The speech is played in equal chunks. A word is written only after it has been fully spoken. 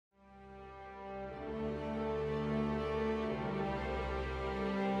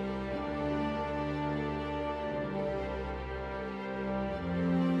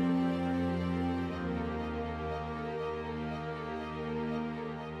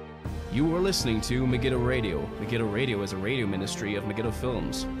You are listening to Megiddo Radio. Megiddo Radio is a radio ministry of Megiddo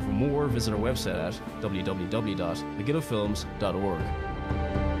Films. For more, visit our website at www.megiddofilms.org.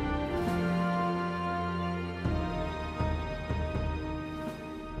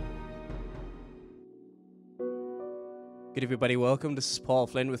 Good everybody, welcome. This is Paul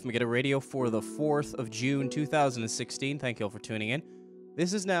Flynn with Megiddo Radio for the 4th of June 2016. Thank you all for tuning in.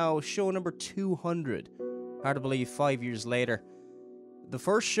 This is now show number 200. Hard to believe 5 years later. The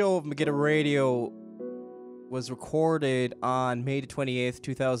first show of Megiddo Radio was recorded on May the 28th,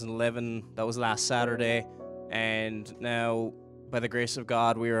 2011. That was last Saturday. And now, by the grace of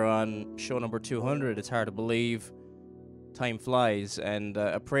God, we are on show number 200. It's hard to believe. Time flies. And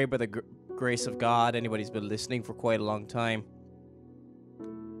I pray by the grace of God, anybody who's been listening for quite a long time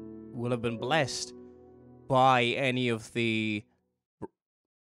will have been blessed by any of the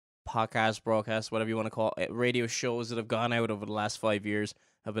podcasts, broadcasts, whatever you want to call it, radio shows that have gone out over the last 5 years,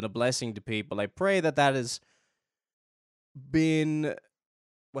 have been a blessing to people. I pray that that has been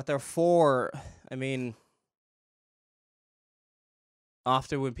what they're for. I mean,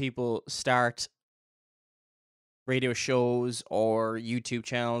 often when people start radio shows or YouTube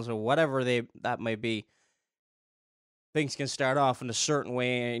channels or whatever that might be, things can start off in a certain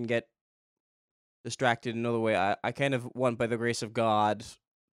way and get distracted another way. I kind of want, by the grace of God,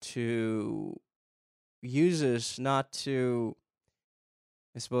 to use this not to,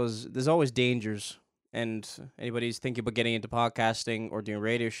 I suppose, there's always dangers, and anybody who's thinking about getting into podcasting or doing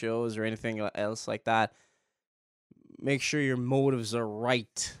radio shows or anything else like that, make sure your motives are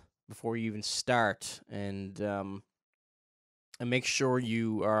right before you even start, and make sure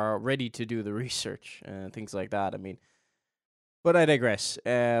you are ready to do the research and things like that. I mean, but I digress.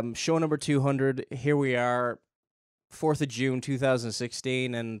 Show number 200, here we are, 4th of June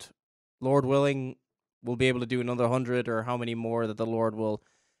 2016, and Lord willing, we'll be able to do another 100 or how many more that the Lord will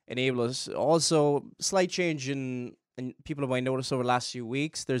enable us. Also, slight change in people might notice over the last few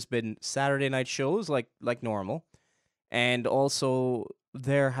weeks, there's been Saturday night shows like normal, and also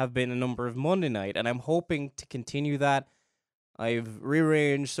there have been a number of Monday night, and I'm hoping to continue that. I've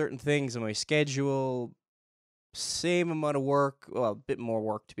rearranged certain things in my schedule, same amount of work, well, a bit more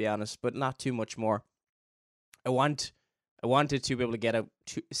work to be honest, but not too much more. I wanted to be able to get out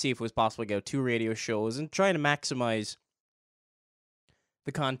to see if it was possible to get out 2 radio shows and trying to maximize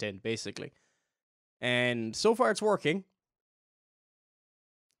the content, basically. And so far, it's working.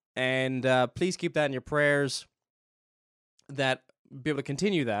 And please keep that in your prayers, that be able to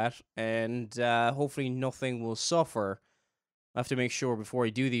continue that, and hopefully nothing will suffer. I have to make sure before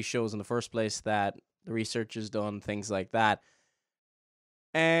I do these shows in the first place that the research is done, things like that.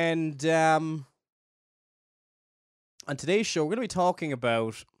 And on today's show, we're going to be talking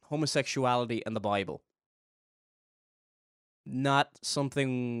about homosexuality and the Bible. Not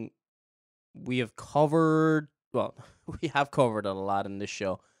something we have covered. Well, we have covered it a lot in this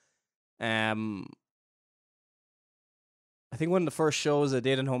show. I think one of the first shows I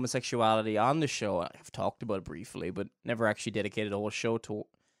did on homosexuality on the show, I've talked about it briefly, but never actually dedicated a whole show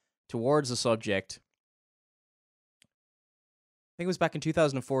towards the subject. I think it was back in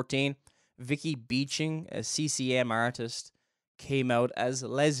 2014. Vicky Beeching, a CCM artist, came out as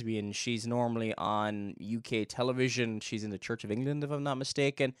lesbian. She's normally on UK television. She's in the Church of England, if I'm not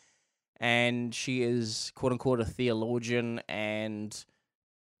mistaken. And she is, quote-unquote, a theologian, and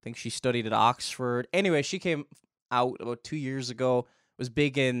I think she studied at Oxford. Anyway, she came out about 2 years ago, was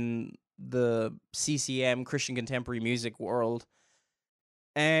big in the CCM, Christian Contemporary Music world.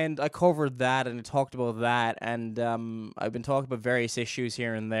 And I covered that, and I talked about that, and I've been talking about various issues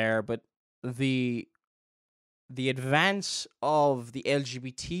here and there, but the advance of the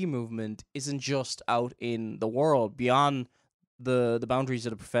LGBT movement isn't just out in the world, beyond the boundaries of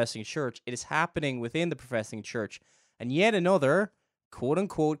the professing church. It is happening within the professing church. And yet another,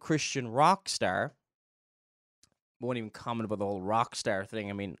 quote-unquote, Christian rock star, I won't even comment about the whole rock star thing.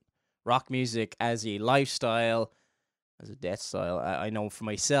 I mean, rock music as a lifestyle, as a death style, I know for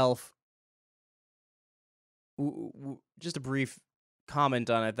myself, just a brief comment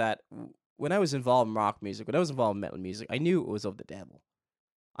on it, that when I was involved in rock music, when I was involved in metal music, I knew it was of the devil.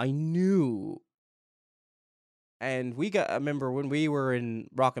 I knew. And I remember when we were in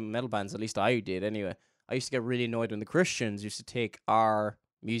rock and metal bands, at least I did anyway, I used to get really annoyed when the Christians used to take our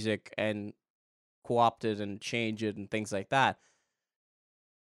music and co-opt it and change it and things like that.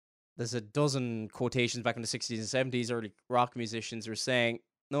 There's a dozen quotations back in the 60s and 70s, early rock musicians were saying,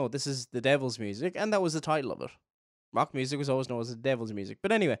 no, this is the devil's music, and that was the title of it. Rock music was always known as the devil's music.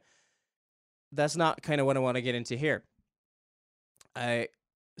 But anyway, that's not kind of what I want to get into here. A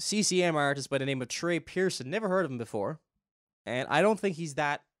CCM artist by the name of Trey Pearson, never heard of him before, and I don't think he's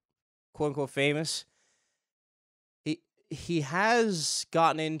that quote unquote famous. He has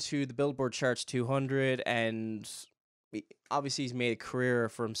gotten into the Billboard charts 200, and obviously he's made a career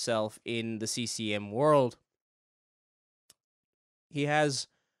for himself in the CCM world. He has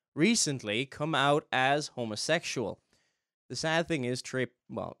recently come out as homosexual. The sad thing is,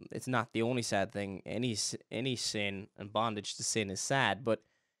 well, it's not the only sad thing. Any sin and bondage to sin is sad, but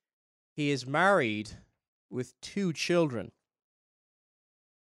he is married with 2 children,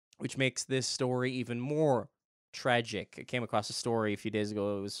 which makes this story even more tragic. I came across a story a few days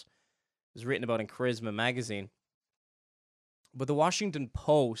ago. It was written about in Charisma magazine. But the Washington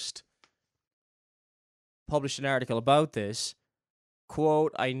Post published an article about this.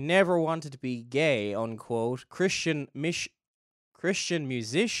 Quote, "I never wanted to be gay," unquote. Christian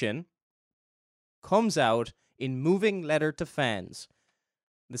musician comes out in moving letter to fans.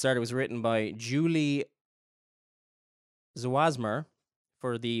 This article was written by Julie Zawasmer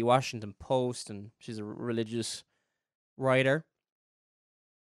for the Washington Post, and she's a religious writer.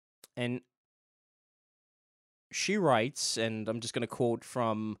 And she writes, and I'm just going to quote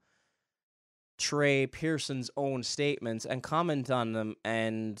from Trey Pearson's own statements and comment on them,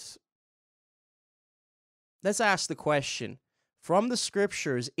 and let's ask the question. From the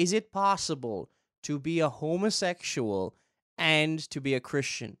scriptures, is it possible to be a homosexual and to be a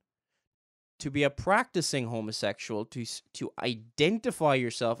Christian? To be a practicing homosexual, to identify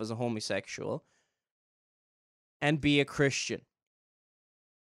yourself as a homosexual, and be a Christian?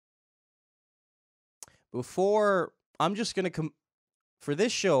 Before, I'm just going to for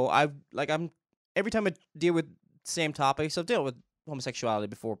this show, every time I deal with same topics, I've dealt with homosexuality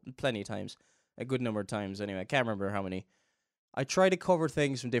before plenty of times, a good number of times anyway. I can't remember how many. I try to cover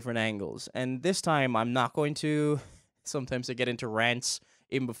things from different angles, and this time I'm not going to. Sometimes I get into rants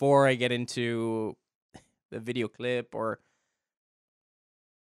even before I get into the video clip or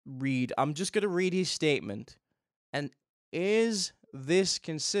read. I'm just going to read his statement, and is this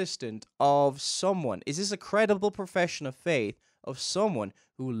consistent of someone? Is this a credible profession of faith of someone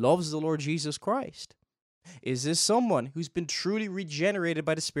who loves the Lord Jesus Christ? Is this someone who's been truly regenerated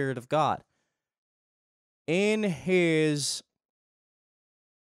by the Spirit of God? In his...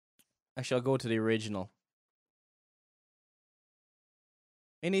 Actually, I'll go to the original.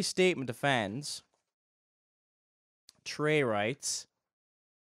 In his statement to fans, Trey writes,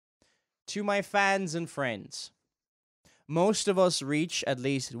 "To my fans and friends, most of us reach at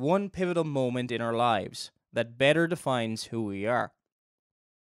least one pivotal moment in our lives that better defines who we are.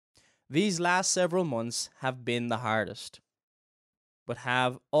 These last several months have been the hardest, but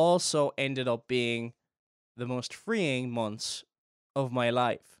have also ended up being the most freeing months of my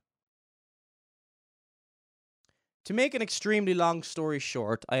life. To make an extremely long story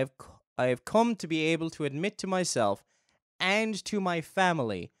short, I have come to be able to admit to myself and to my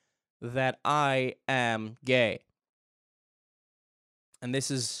family that I am gay." And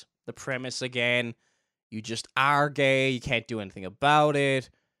this is the premise again. You just are gay. You can't do anything about it.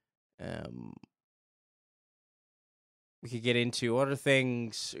 We could get into other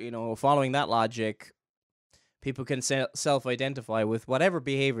things, following that logic. People can self-identify with whatever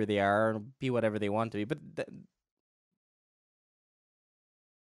behavior they are and be whatever they want to be. But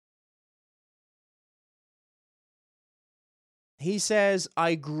he says,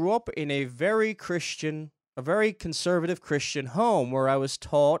 "I grew up in a very conservative Christian home where I was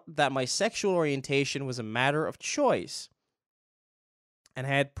taught that my sexual orientation was a matter of choice and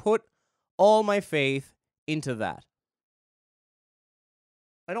had put all my faith into that."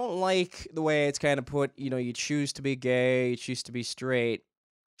 I don't like the way it's kind of put, you choose to be gay, you choose to be straight.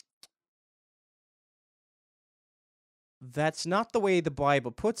 That's not the way the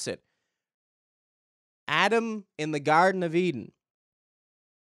Bible puts it. Adam in the Garden of Eden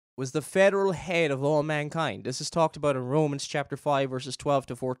was the federal head of all mankind. This is talked about in Romans chapter 5, verses 12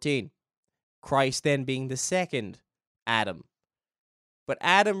 to 14. Christ then being the second Adam. But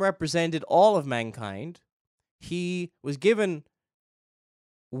Adam represented all of mankind. He was given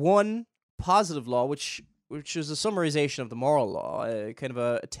one positive law, which is a summarization of the moral law, kind of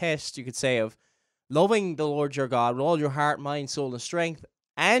a test, you could say, of loving the Lord your God with all your heart, mind, soul, and strength,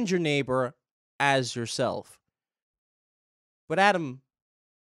 and your neighbor as yourself. But Adam,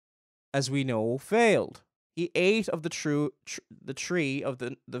 as we know, failed. He ate of the fruit of the tree of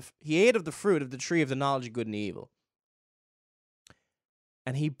the knowledge of good and evil.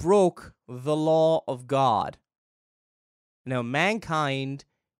 And he broke the law of God. Now, mankind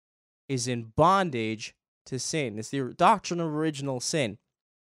is in bondage to sin. It's the doctrine of original sin.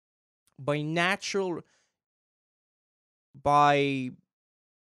 By natural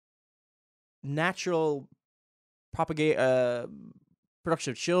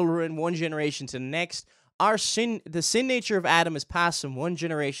production of children, one generation to the next. The sin nature of Adam is passed from one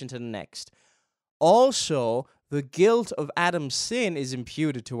generation to the next. Also, the guilt of Adam's sin is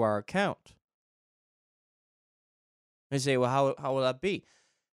imputed to our account. I say, well, how will that be?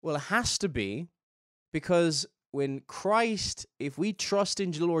 Well, it has to be, because when Christ, if we trust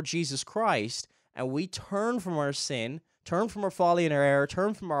in the Lord Jesus Christ and we turn from our sin, turn from our folly and our error,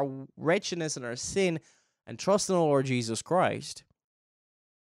 turn from our wretchedness and our sin, and trust in the Lord Jesus Christ,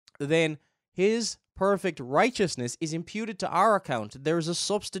 then his perfect righteousness is imputed to our account. There is a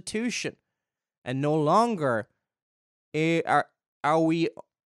substitution, and no longer are we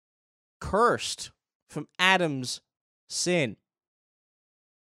cursed from Adam's sin.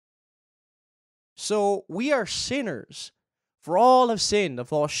 So we are sinners, for all have sinned and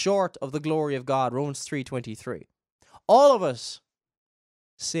fall short of the glory of God, Romans 3:23. All of us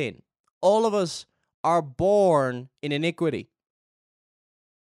sin. All of us are born in iniquity.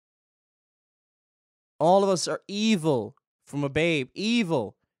 All of us are evil from a babe,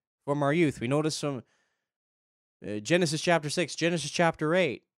 evil from our youth. We notice from Genesis chapter 6, Genesis chapter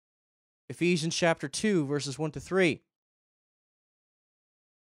 8, Ephesians chapter 2, verses 1 to 3.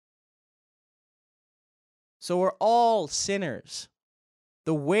 So we're all sinners.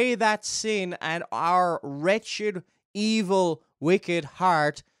 The way that sin and our wretched, evil, wicked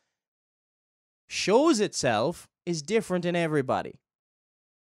heart shows itself is different in everybody.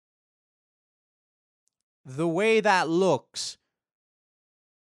 The way that looks.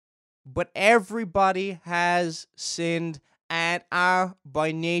 But everybody has sinned and are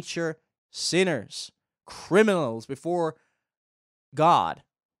by nature sinners, criminals before God.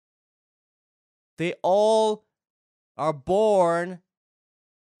 They all are born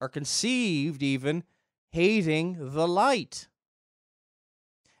or conceived even hating the light.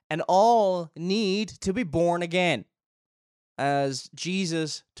 And all need to be born again, as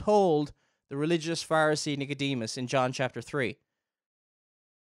Jesus told the religious Pharisee Nicodemus in John chapter 3.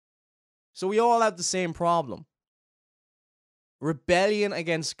 So we all have the same problem. Rebellion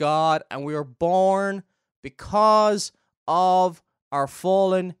against God, and we are born because of our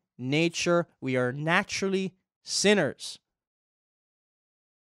fallen nature. We are naturally sinners.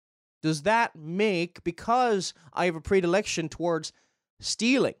 Does that make, because I have a predilection towards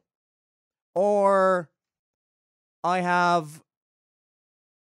stealing, or I have,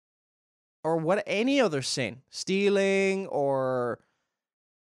 or what, any other sin, stealing, or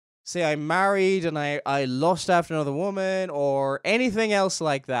say I'm married and I lust after another woman, or anything else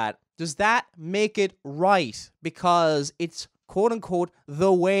like that, does that make it right because it's quote unquote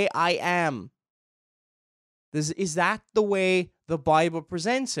the way I am? Is that the way the Bible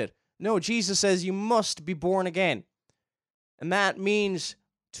presents it? No, Jesus says you must be born again. And that means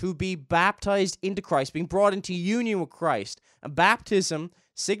to be baptized into Christ, being brought into union with Christ. And baptism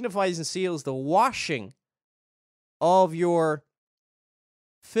signifies and seals the washing of your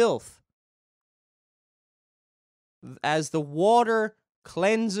filth. As the water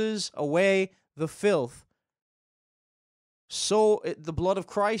cleanses away the filth, so the blood of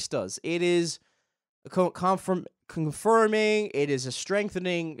Christ does. It is confirming, it is a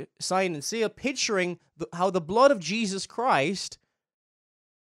strengthening sign and seal, picturing how the blood of Jesus Christ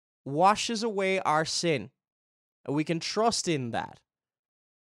washes away our sin. And we can trust in that.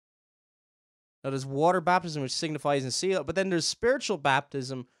 Now, there's water baptism, which signifies and seal, but then there's spiritual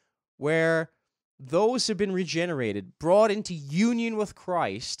baptism, where those who have been regenerated, brought into union with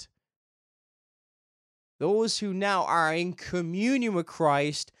Christ, those who now are in communion with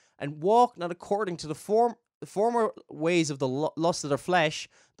Christ and walk not according to the former ways of the lust of their flesh,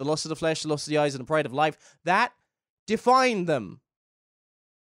 the lust of the flesh, the lust of the eyes, and the pride of life, that defined them.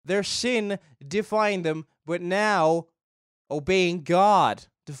 Their sin defined them, but now obeying God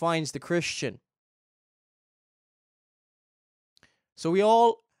defines the Christian. So we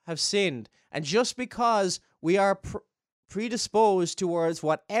all have sinned, and just because we are predisposed towards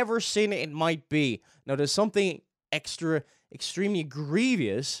whatever sin it might be, now there's something extremely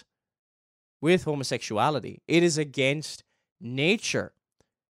grievous with homosexuality. It is against nature.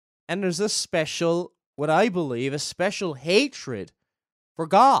 And there's a special, what I believe, a special hatred for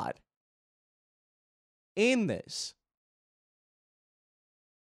God in this,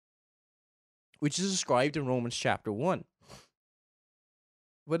 which is described in Romans chapter 1.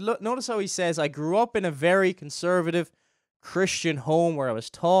 But look, notice how he says, I grew up in a very conservative Christian home where I was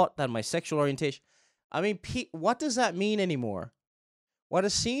taught that my sexual orientation. I mean, what does that mean anymore? What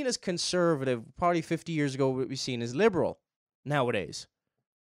is seen as conservative, probably 50 years ago, would be seen as liberal nowadays.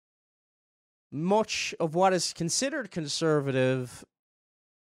 Much of what is considered conservative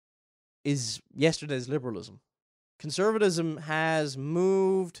is yesterday's liberalism. conservatism has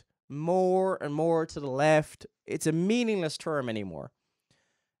moved more and more to the left. It's a meaningless term anymore.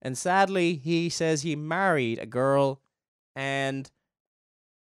 And sadly, he says he married a girl and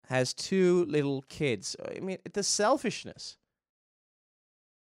has 2 little kids. I mean, the selfishness.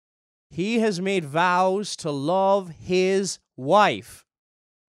 He has made vows to love his wife.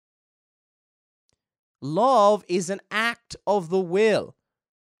 Love is an act of the will.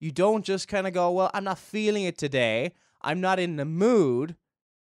 You don't just kind of go, well, I'm not feeling it today. I'm not in the mood.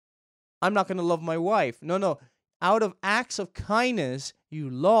 I'm not going to love my wife. No. Out of acts of kindness, you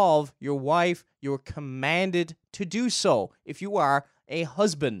love your wife. You're commanded to do so if you are a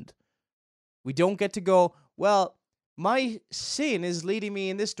husband. We don't get to go, well, my sin is leading me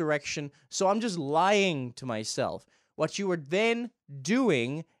in this direction, so I'm just lying to myself. What you are then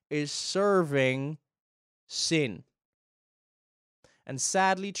doing is serving sin. And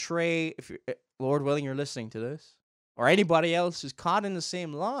sadly, Trey, if you're, Lord willing, you're listening to this, or anybody else who's caught in the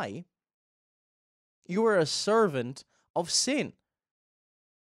same lie, you are a servant of sin.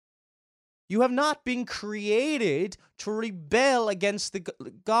 You have not been created to rebel against the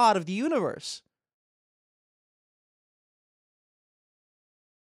God of the universe.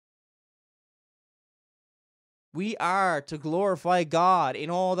 We are to glorify God in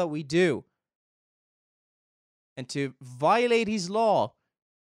all that we do. And to violate his law,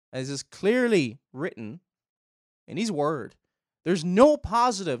 as is clearly written in his word. There's no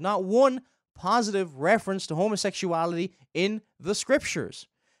positive, not one positive reference to homosexuality in the scriptures.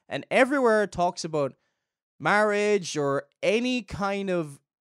 And everywhere it talks about marriage or any kind of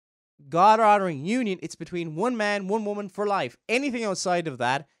God-honoring union, it's between one man, one woman for life. Anything outside of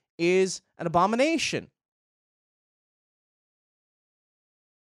that is an abomination.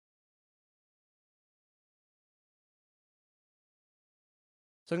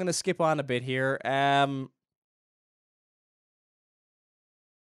 So I'm going to skip on a bit here.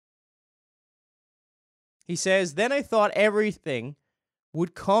 He says, then I thought everything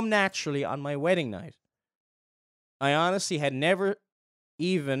would come naturally on my wedding night. I honestly had never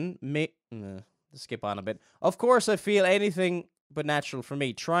even skip on a bit. Of course, I feel anything but natural for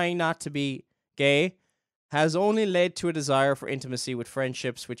me. Trying not to be gay has only led to a desire for intimacy with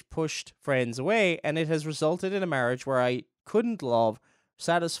friendships which pushed friends away, and it has resulted in a marriage where I couldn't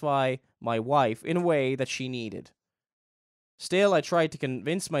satisfy my wife in a way that she needed. Still, I tried to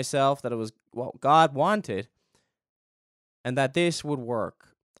convince myself that it was what God wanted and that this would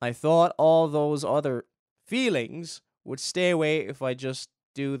work. I thought all those other feelings would stay away if I just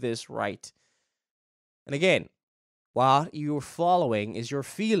do this right. And again, what you're following is your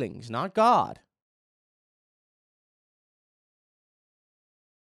feelings, not God.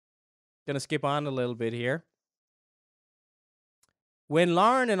 Gonna skip on a little bit here. When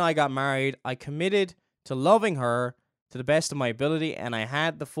Lauren and I got married, I committed to loving her to the best of my ability, and I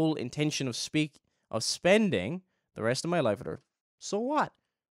had the full intention of spending the rest of my life with her. So what?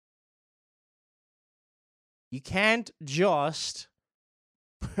 You can't just,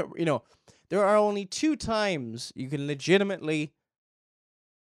 there are only 2 times you can legitimately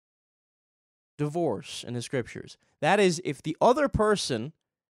divorce in the scriptures. That is, if the other person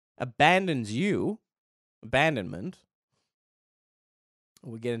abandons you, abandonment,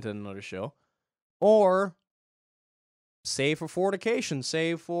 we'll get into another show, or say for fornication,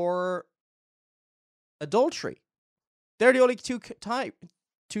 say for adultery. They're the only two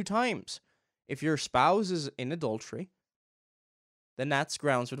times. If your spouse is in adultery, then that's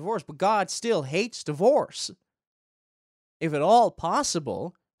grounds for divorce. But God still hates divorce. If at all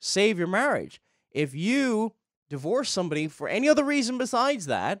possible, save your marriage. If you divorce somebody for any other reason besides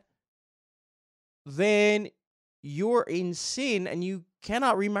that, then you're in sin and you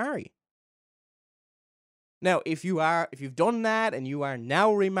cannot remarry. Now, if you've done that and you are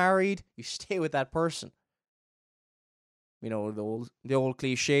now remarried, you stay with that person. The old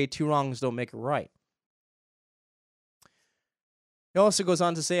cliche, 2 wrongs don't make it right. He also goes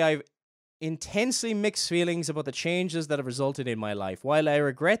on to say, I've intensely mixed feelings about the changes that have resulted in my life. While I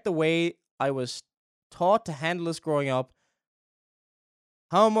regret the way I was taught to handle this growing up,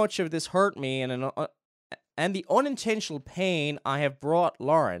 how much of this hurt me and the unintentional pain I have brought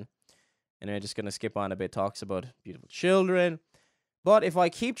Lauren. And I'm just going to skip on a bit, talks about beautiful children. But if I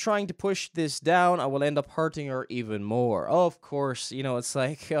keep trying to push this down, I will end up hurting her even more. Oh, of course, it's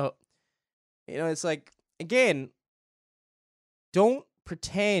like, it's like, again, don't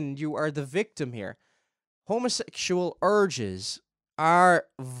pretend you are the victim here. Homosexual urges are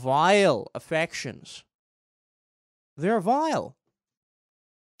vile affections. They're vile.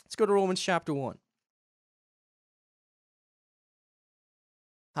 Let's go to Romans chapter 1.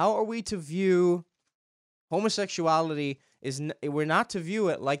 How are we to view Homosexuality we're not to view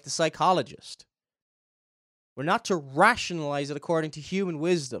it like the psychologist. We're not to rationalize it according to human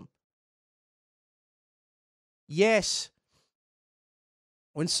wisdom. Yes,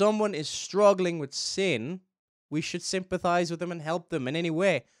 when someone is struggling with sin, we should sympathize with them and help them in any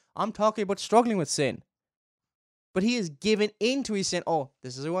way. I'm talking about struggling with sin. But he is given into his sin. Oh,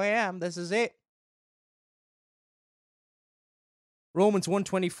 this is who I am. This is it. Romans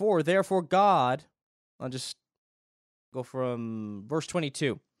 1:24, therefore God, I'll just go from verse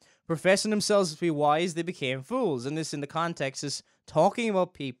 22. Professing themselves to be wise, they became fools. And this in the context is talking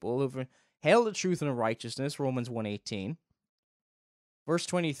about people who've held the truth and righteousness, Romans 1:18. Verse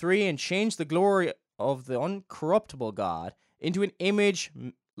 23, and changed the glory of the uncorruptible God into an image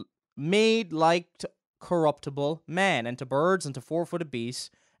made like to corruptible man, and to birds, and to four-footed beasts,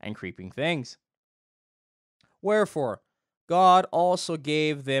 and creeping things. Wherefore, God also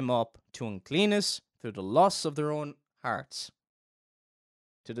gave them up to uncleanness through the lusts of their own hearts,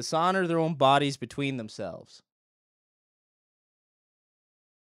 to dishonor their own bodies between themselves.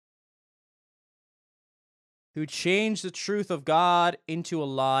 Who changed the truth of God into a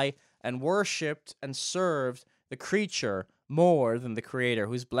lie, and worshipped and served the creature more than the Creator,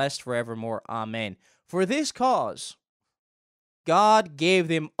 who is blessed forevermore. Amen. For this cause, God gave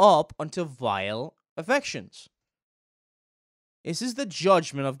them up unto vile affections. This is the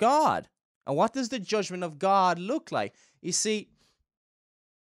judgment of God. And what does the judgment of God look like? You see,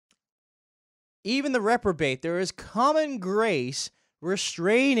 even the reprobate, there is common grace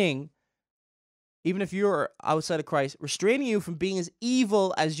restraining, even if you're outside of Christ, restraining you from being as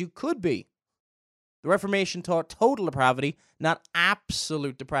evil as you could be. The Reformation taught total depravity, not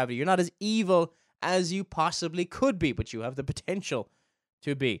absolute depravity. You're not as evil as you possibly could be, but you have the potential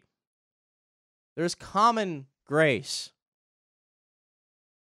to be. There's common grace.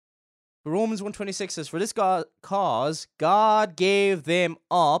 Romans 1:26 says, for this cause God gave them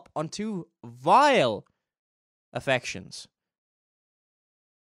up unto vile affections.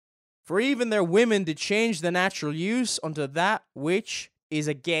 For even their women did change the natural use unto that which is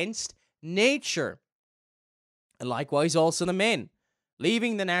against nature. And likewise also the men,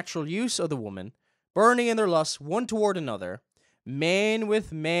 leaving the natural use of the woman, burning in their lusts one toward another, men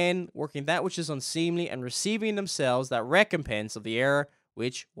with men, working that which is unseemly, and receiving themselves that recompense of the error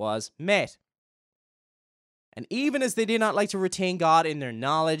which was met. And even as they did not like to retain God in their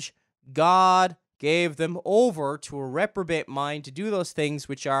knowledge, God gave them over to a reprobate mind to do those things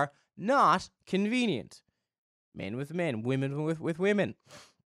which are not convenient. Men with men, women with women.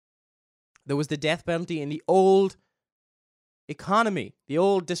 There was the death penalty in the old economy, the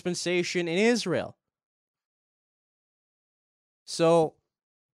old dispensation in Israel. So,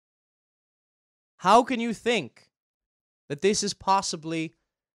 how can you think that this is possibly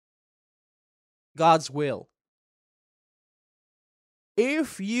God's will?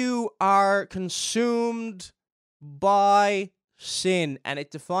 If you are consumed by sin and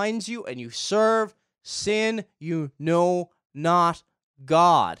it defines you and you serve sin, you know not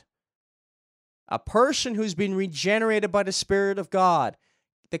God. A person who's been regenerated by the Spirit of God,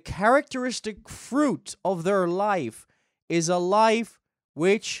 the characteristic fruit of their life is a life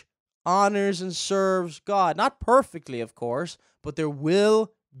which honors and serves God. Not perfectly, of course, but there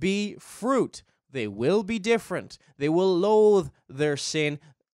will be fruit. They will be different. They will loathe their sin.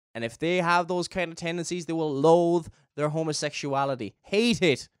 And if they have those kind of tendencies, they will loathe their homosexuality, hate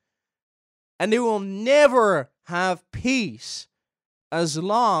it. And they will never have peace as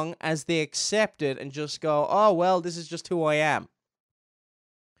long as they accept it and just go, oh, well, this is just who I am.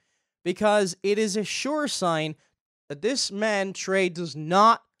 Because it is a sure sign that this man, Trey, does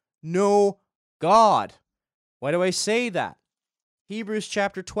not know God. Why do I say that? Hebrews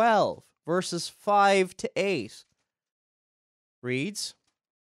chapter 12, verses 5 to 8 reads,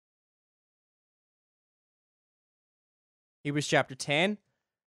 Hebrews chapter 12,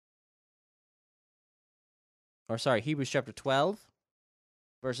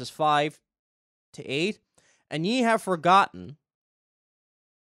 verses 5 to 8. And ye have forgotten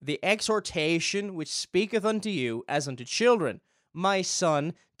the exhortation which speaketh unto you as unto children. My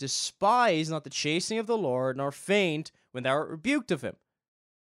son, despise not the chastening of the Lord, nor faint when thou art rebuked of him.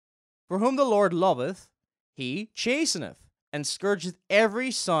 For whom the Lord loveth, he chasteneth, and scourgeth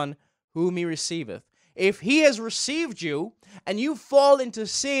every son whom he receiveth. If he has received you, and you fall into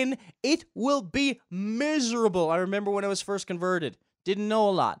sin, it will be miserable. I remember when I was first converted, didn't know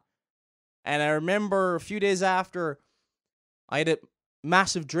a lot. And I remember a few days after, I had a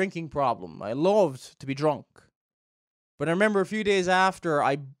massive drinking problem. I loved to be drunk. But I remember a few days after,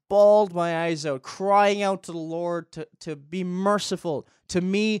 I bawled my eyes out, crying out to the Lord to be merciful to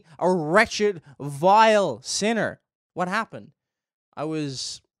me, a wretched, vile sinner. What happened? I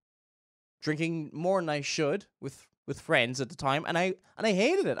was drinking more than I should with friends at the time, and I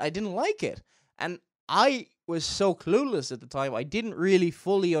hated it. I didn't like it. And I was so clueless at the time. I didn't really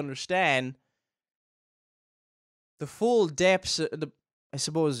fully understand the full depths. I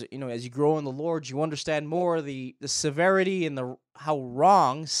suppose, as you grow in the Lord, you understand more the severity and how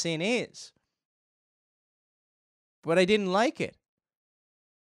wrong sin is. But I didn't like it.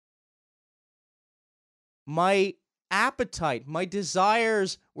 My appetite, my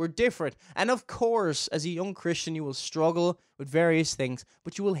desires were different. And of course, as a young Christian, you will struggle with various things,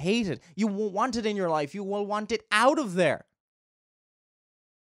 but you will hate it. You won't want it in your life. You will want it out of there.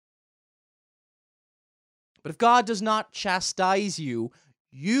 But if God does not chastise you,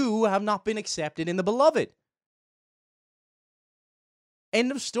 you have not been accepted in the beloved.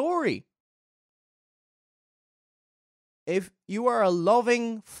 End of story. If you are a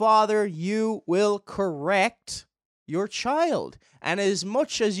loving father, you will correct your child. And as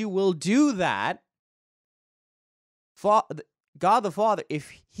much as you will do that, God the Father,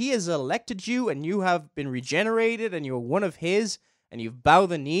 if he has elected you and you have been regenerated and you're one of his and you've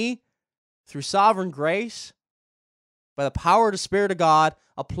bowed the knee through sovereign grace, by the power of the Spirit of God,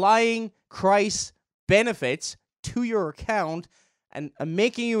 applying Christ's benefits to your account and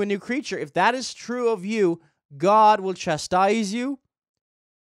making you a new creature, if that is true of you, God will chastise you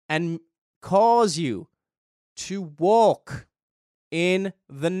and cause you to walk in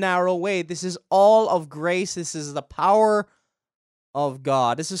the narrow way. This is all of grace. This is the power of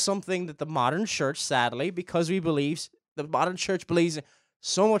God. This is something that the modern church, sadly, because the modern church believes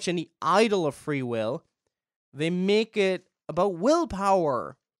so much in the idol of free will, they make it about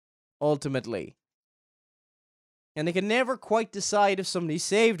willpower, ultimately. And they can never quite decide if somebody's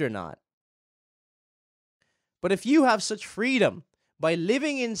saved or not. But if you have such freedom, by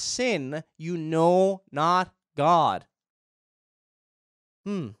living in sin, you know not God.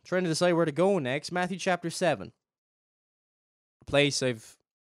 Trying to decide where to go next. Matthew chapter 7. A place I've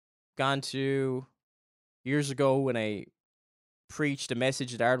gone to years ago when I preached a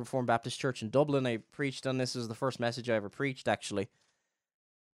message at Ard Reformed Baptist Church in Dublin. I preached on this. This is the first message I ever preached, actually.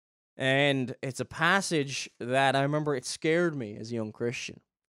 And it's a passage that I remember it scared me as a young Christian.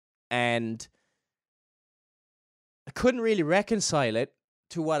 And I couldn't really reconcile it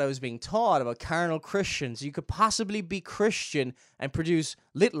to what I was being taught about carnal Christians. You could possibly be Christian and produce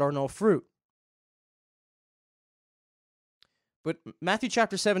little or no fruit. But Matthew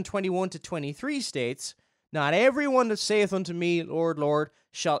chapter 7, 21 to 23 states, "Not everyone that saith unto me, Lord, Lord,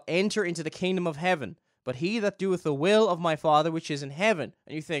 shall enter into the kingdom of heaven, but he that doeth the will of my Father which is in heaven."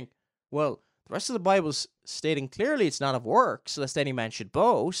 And you think, well, the rest of the Bible's stating clearly it's not of works, lest any man should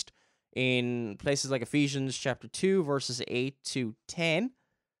boast, in places like Ephesians chapter 2, verses 8 to 10.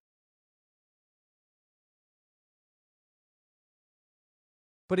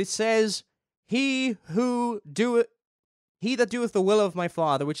 But it says, he that doeth the will of my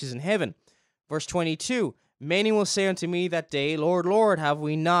Father which is in heaven. Verse 22, "Many will say unto me that day, Lord, Lord, have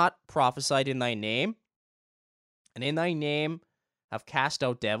we not prophesied in thy name? And in thy name have cast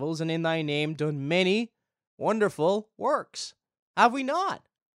out devils, and in thy name done many wonderful works. Have we not?"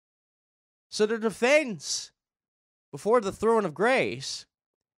 So the defense before the throne of grace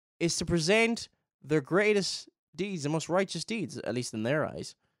is to present their greatest deeds, the most righteous deeds, at least in their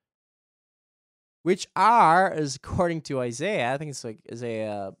eyes, which are, as according to Isaiah, I think it's like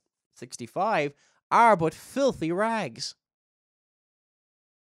Isaiah 65, are but filthy rags.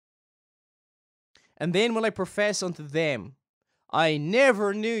 "And then will I profess unto them, I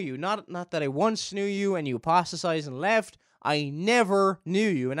never knew you." Not that I once knew you and you apostatized and left. I never knew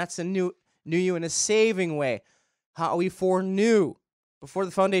you. And that's knew you in a saving way. How we foreknew before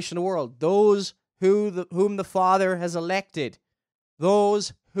the foundation of the world those whom the Father has elected,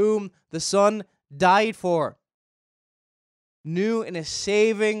 those whom the Son died for. Knew in a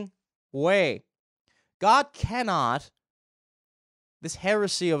saving way. God cannot, this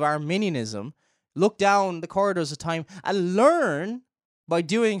heresy of Arminianism, look down the corridors of time and learn by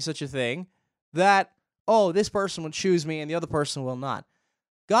doing such a thing that, oh, this person will choose me and the other person will not.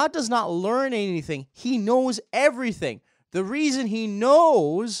 God does not learn anything. He knows everything. The reason he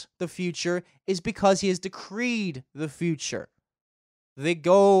knows the future is because he has decreed the future. They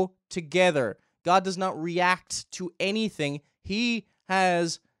go together. God does not react to anything. He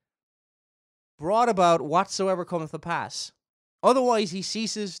has brought about whatsoever cometh to pass. Otherwise, he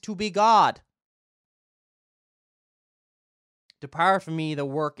ceases to be God. "Depart from me that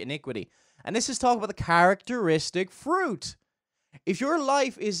work iniquity." And this is talking about the characteristic fruit. If your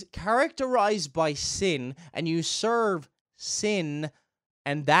life is characterized by sin and you serve sin,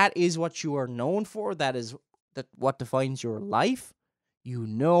 and that is what you are known for, that is what defines your life, you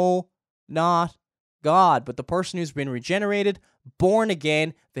know not God. But the person who's been regenerated, born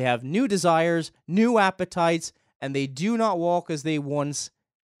again, they have new desires, new appetites, and they do not walk as they once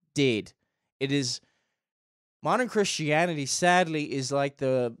did. It is modern Christianity, sadly, is like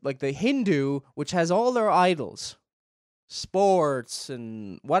the Hindu, which has all their idols, sports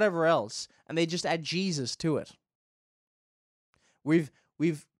and whatever else, and they just add Jesus to it. We've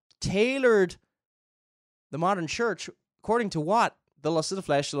tailored the modern church according to what? The lust of the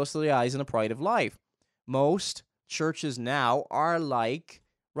flesh, the lust of the eyes, and the pride of life. Most churches now are like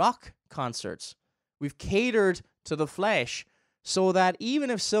rock concerts. We've catered to the flesh so that even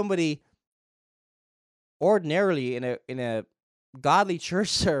if somebody ordinarily in a godly church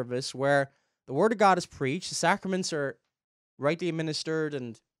service where the word of God is preached, the sacraments are rightly administered,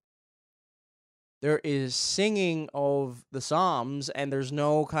 and there is singing of the psalms, and there's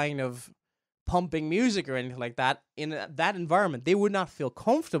no kind of pumping music or anything like that, in that environment, they would not feel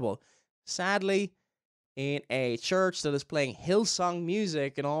comfortable. Sadly, in a church that is playing Hillsong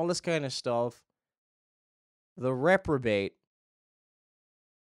music and all this kind of stuff, the reprobate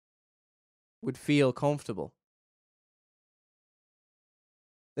would feel comfortable.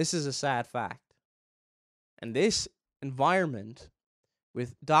 This is a sad fact. And this environment,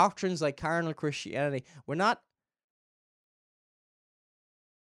 with doctrines like carnal Christianity,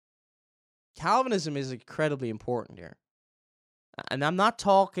 Calvinism is incredibly important here. And I'm not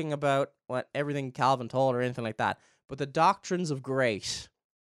talking about what everything Calvin taught or anything like that, but the doctrines of grace.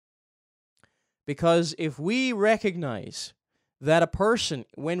 Because if we recognize that a person,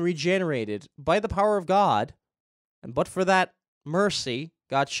 when regenerated by the power of God, and but for that mercy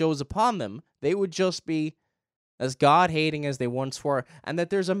God shows upon them, they would just be as God-hating as they once were, and that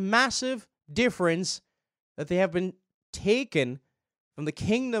there's a massive difference, that they have been taken from the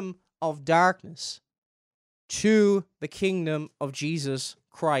kingdom of darkness to the kingdom of Jesus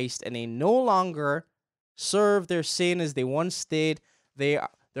Christ, and they no longer serve their sin as they once did. They're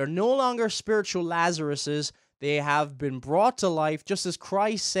no longer spiritual Lazaruses. They have been brought to life, just as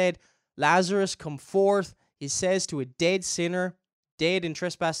Christ said, Lazarus, come forth. He says to a dead sinner, dead in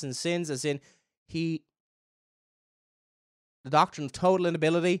trespass and sins, as in the doctrine of total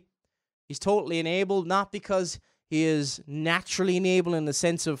inability. He's totally enabled, not because he is naturally enabled in the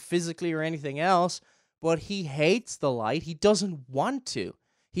sense of physically or anything else, but he hates the light. He doesn't want to.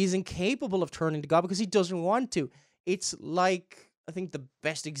 He's incapable of turning to God because he doesn't want to. It's like, I think the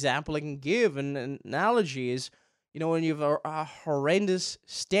best example I can give, an analogy is, when you have a horrendous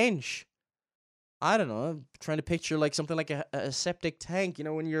stench. I don't know, I'm trying to picture like something like a septic tank,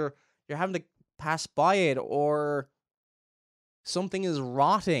 when you're having to pass by it, or something is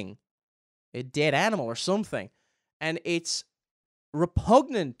rotting, a dead animal or something, and it's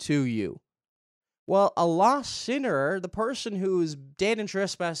repugnant to you. Well, a lost sinner, the person who's dead in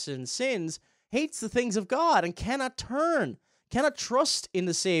trespasses and sins, hates the things of God and cannot trust in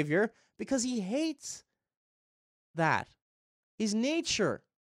the Savior because he hates that. His nature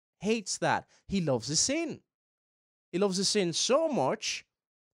hates that. He loves his sin. He loves his sin so much,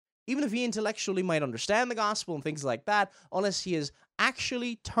 even if he intellectually might understand the gospel and things like that, unless he has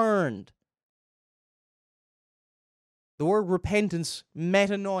actually turned. The word repentance,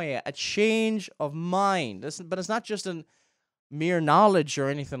 metanoia, a change of mind. But it's not just a mere knowledge or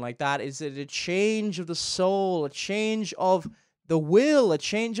anything like that. It's a change of the soul, a change of the will, a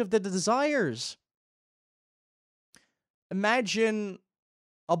change of the desires. Imagine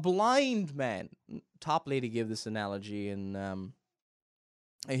a blind man. Top lady gave this analogy in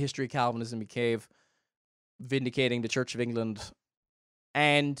A History of Calvinism. He gave, vindicating the Church of England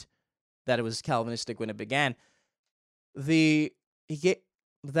and that it was Calvinistic when it began.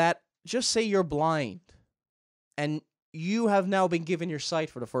 Just say you're blind and you have now been given your sight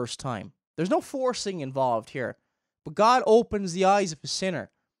for the first time. There's no forcing involved here, but God opens the eyes of a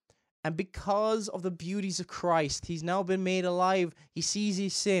sinner, and because of the beauties of Christ, he's now been made alive. He sees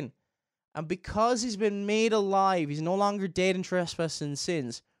his sin, and because he's been made alive, he's no longer dead in trespass and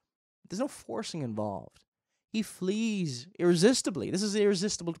sins. There's no forcing involved. He flees irresistibly. This is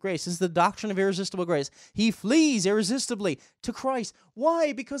irresistible grace. This is the doctrine of irresistible grace. He flees irresistibly to Christ.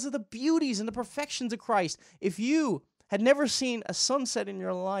 Why? Because of the beauties and the perfections of Christ. If you had never seen a sunset in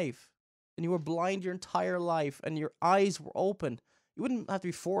your life, and you were blind your entire life, and your eyes were opened, you wouldn't have to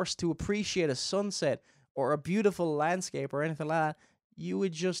be forced to appreciate a sunset or a beautiful landscape or anything like that. You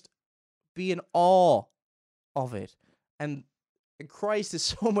would just be in awe of it. And Christ is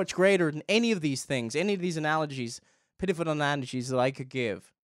so much greater than any of these things, any of these analogies pitiful analogies that I could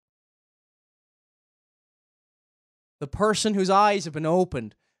give. The person whose eyes have been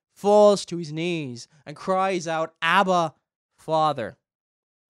opened falls to his knees and cries out, Abba, Father.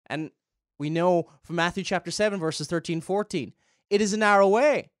 And we know from Matthew chapter 7, verses 13, 14, it is a narrow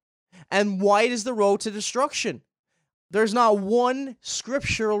way, and wide is the road to destruction. There's not one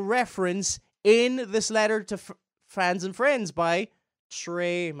scriptural reference in this letter to fans and friends by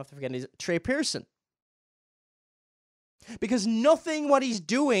Trey Pearson. Because nothing what he's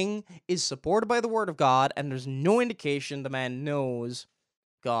doing is supported by the word of God, and there's no indication the man knows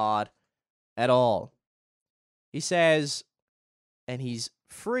God at all. He says, and he's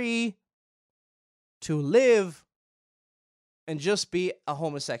free to live and just be a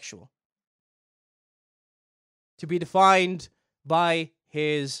homosexual, to be defined by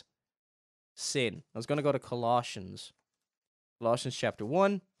his sin. I was going to go to Colossians chapter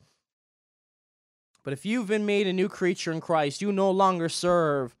 1. But if you've been made a new creature in Christ, you no longer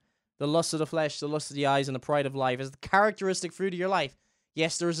serve the lust of the flesh, the lust of the eyes, and the pride of life as the characteristic fruit of your life.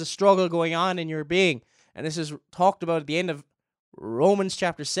 Yes, there is a struggle going on in your being, and this is talked about at the end of Romans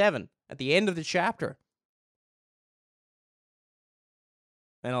chapter 7, at the end of the chapter.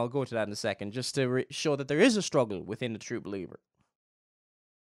 And I'll go to that in a second, just to show that there is a struggle within the true believer.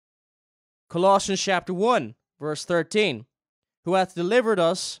 Colossians chapter 1, verse 13. Who hath delivered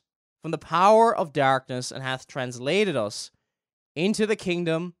us from the power of darkness and hath translated us into the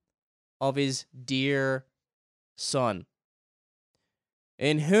kingdom of his dear Son,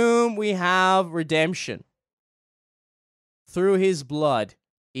 in whom we have redemption through his blood,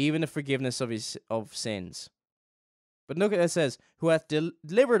 even the forgiveness of sins. But look at it says, who hath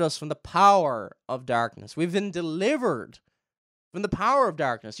delivered us from the power of darkness. We've been delivered from the power of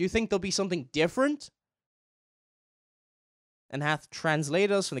darkness. You think there'll be something different? And hath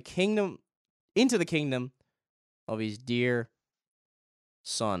translated us from the kingdom into the kingdom of his dear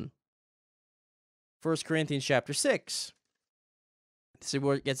Son. 1 Corinthians chapter 6. This is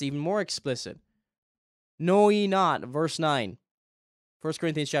where it gets even more explicit. Know ye not, verse 9. 1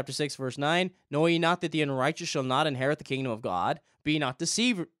 Corinthians chapter 6, verse 9. Know ye not that the unrighteous shall not inherit the kingdom of God? Be not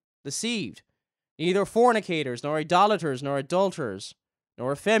deceived. Neither fornicators, nor idolaters, nor adulterers,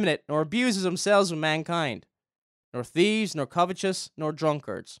 nor effeminate, nor abusers themselves of mankind, nor thieves, nor covetous, nor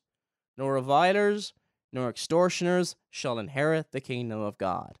drunkards, nor revilers, nor extortioners shall inherit the kingdom of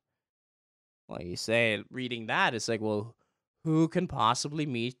God. Well, you say, reading that, it's like, well, who can possibly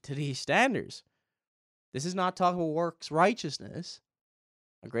meet to these standards? This is not talking about works righteousness.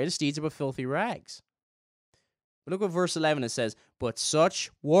 Our greatest deeds are but filthy rags. But look what verse 11 it says, but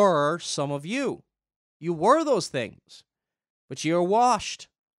such were some of you. You were those things, but ye are washed,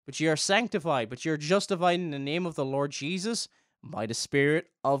 but ye are sanctified, but ye are justified in the name of the Lord Jesus by the Spirit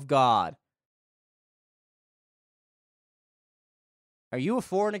of God. Are you a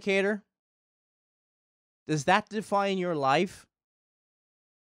fornicator? Does that define your life?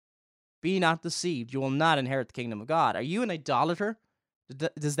 Be not deceived. You will not inherit the kingdom of God. Are you an idolater?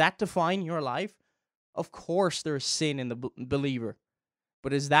 Does that define your life? Of course there is sin in the believer.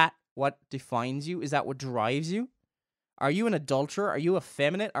 But is that what defines you? Is that what drives you? Are you an adulterer? Are you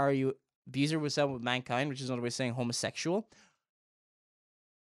effeminate? Are you abuser with mankind, which is another way of saying homosexual?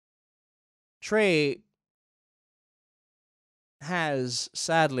 Trey has,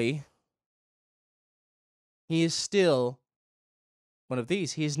 sadly, he is still one of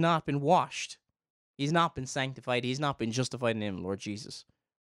these. He has not been washed. He's not been sanctified. He's not been justified in the name of the Lord Jesus.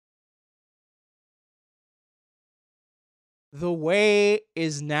 The way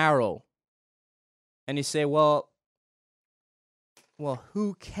is narrow. And you say, well,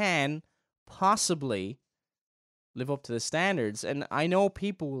 who can possibly live up to the standards? And I know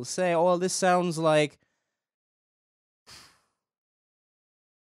people will say, oh, this sounds like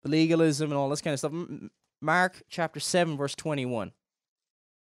legalism and all this kind of stuff. Mark chapter 7, verse 21.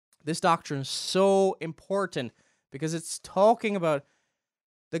 This doctrine is so important because it's talking about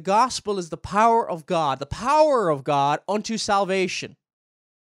the gospel is the power of God unto salvation.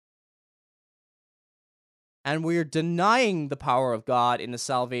 And we're denying the power of God in the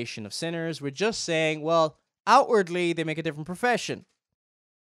salvation of sinners. We're just saying, well, outwardly they make a different profession.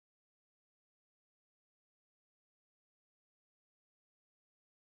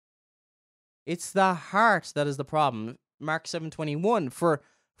 It's the heart that is the problem. Mark 7:21, for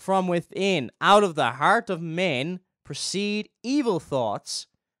from within, out of the heart of men, proceed evil thoughts,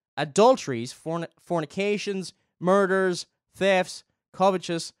 adulteries, fornications, murders, thefts,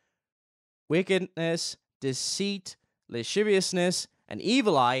 covetous, wickedness, deceit, lasciviousness, an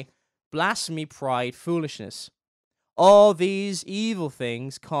evil eye, blasphemy, pride, foolishness. All these evil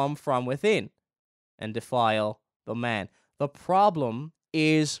things come from within and defile the man. The problem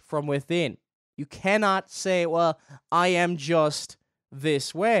is from within. You cannot say, well, I am just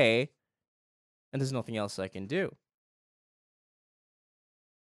this way, and there's nothing else I can do.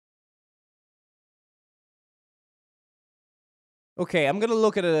 Okay, I'm going to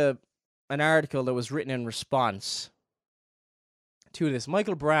look at an article that was written in response to this.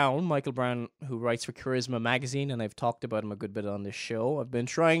 Michael Brown, who writes for Charisma magazine, and I've talked about him a good bit on this show. I've been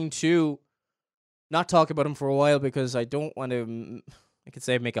trying to not talk about him for a while because I don't want to, I could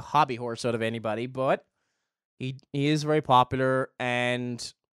say, make a hobby horse out of anybody, but he is very popular,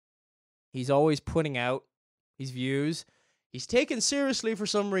 and he's always putting out his views. He's taken seriously for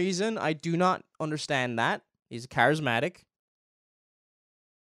some reason. I do not understand that. He's charismatic.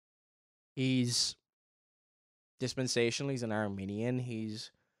 He's dispensational. He's an Arminian.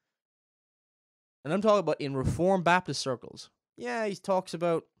 And I'm talking about in Reformed Baptist circles. Yeah, he talks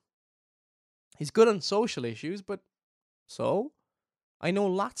about, he's good on social issues, but so? I know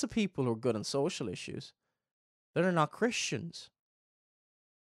lots of people who are good on social issues that are not Christians.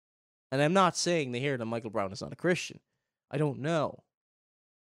 And I'm not saying they hear that Michael Brown is not a Christian. I don't know.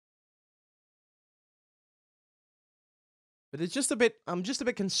 But I'm just a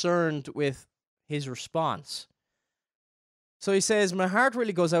bit concerned with his response. So he says, my heart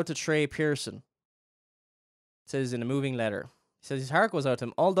really goes out to Trey Pearson. It says in a moving letter. He says his heart goes out to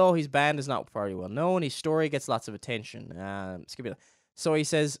him, although his band is not very well known. His story gets lots of attention. So he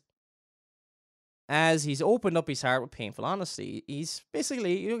says, as he's opened up his heart with painful honesty, he's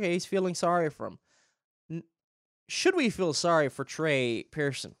basically, okay, he's feeling sorry for him. Should we feel sorry for Trey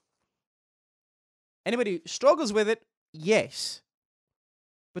Pearson? Anybody who struggles with it? Yes.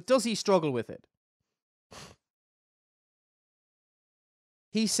 But does he struggle with it?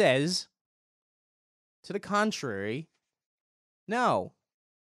 He says, to the contrary, no.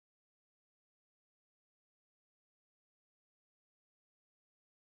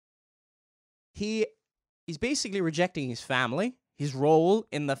 He's basically rejecting his family, his role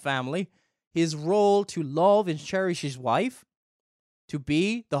in the family, his role to love and cherish his wife, to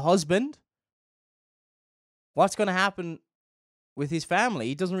be the husband. What's going to happen with his family?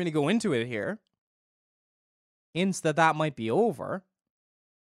 He doesn't really go into it here. Hints that might be over.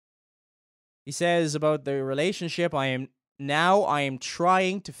 He says about the relationship, I am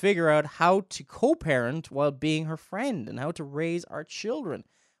trying to figure out how to co-parent while being her friend and how to raise our children.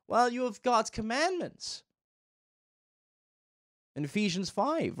 Well, you have God's commandments. In Ephesians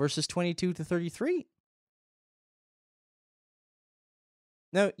 5, verses 22 to 33.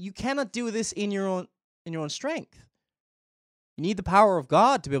 Now, you cannot do this in your own strength. You need the power of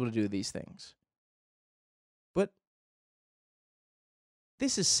God to be able to do these things. But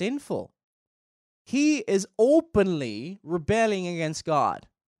this is sinful. He is openly rebelling against God.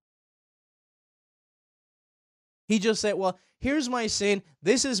 He just said, well, here's my sin.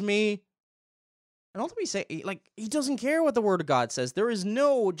 This is me. And ultimately say, he doesn't care what the Word of God says. There is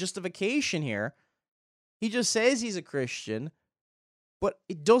no justification here. He just says he's a Christian, but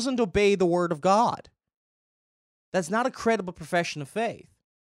it doesn't obey the Word of God. That's not a credible profession of faith.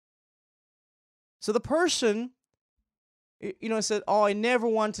 So the person, said, oh, I never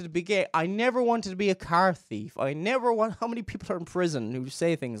wanted to be gay. I never wanted to be a car thief. How many people are in prison who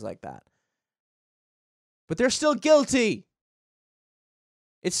say things like that? But they're still guilty.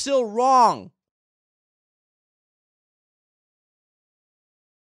 It's still wrong.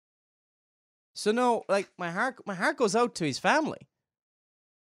 So no, my heart goes out to his family.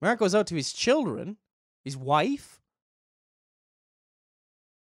 My heart goes out to his children, his wife.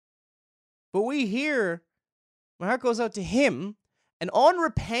 But my heart goes out to him, an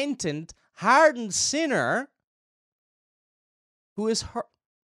unrepentant, hardened sinner who is,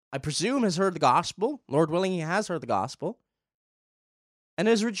 I presume, has heard the gospel. Lord willing, he has heard the gospel. And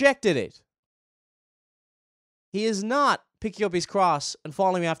has rejected it. He is not picking up his cross and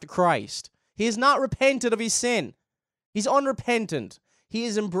following after Christ. He has not repented of his sin. He's unrepentant. He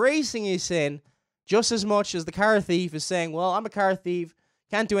is embracing his sin just as much as the car thief is saying, well, I'm a car thief,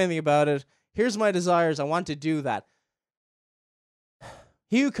 can't do anything about it. Here's my desires, I want to do that.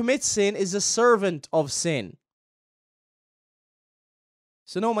 He who commits sin is a servant of sin.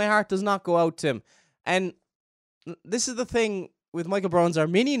 So no, my heart does not go out to him. And this is the thing with Michael Brown's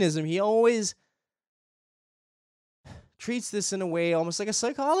Arminianism. He always treats this in a way almost like a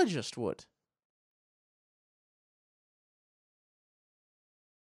psychologist would.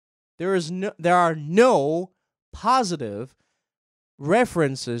 There are no positive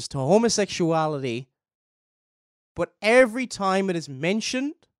references to homosexuality, but every time it is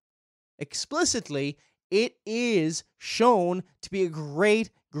mentioned explicitly, it is shown to be a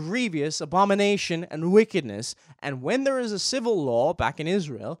great grievous abomination and wickedness. And when there is a civil law back in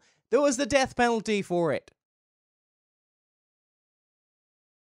Israel, there was the death penalty for it.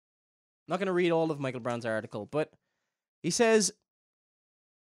 I'm not going to read all of Michael Brown's article, but he says,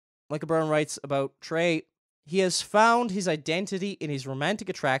 Michael Brown writes about Trey, he has found his identity in his romantic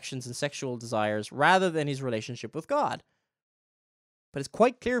attractions and sexual desires rather than his relationship with God. But it's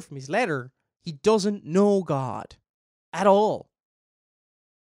quite clear from his letter, he doesn't know God at all.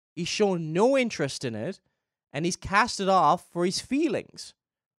 He's shown no interest in it, and he's cast it off for his feelings.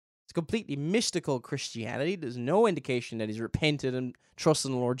 It's completely mystical Christianity. There's no indication that he's repented and trusted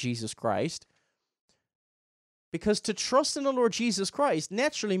in the Lord Jesus Christ. Because to trust in the Lord Jesus Christ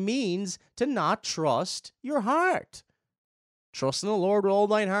naturally means to not trust your heart. Trust in the Lord with all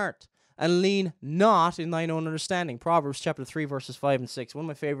thine heart, and lean not in thine own understanding. Proverbs chapter 3, verses 5 and 6. One of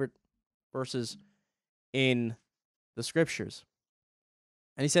my favorite verses in the scriptures.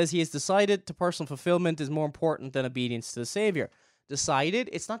 And he says he has decided to personal fulfillment is more important than obedience to the Savior. Decided,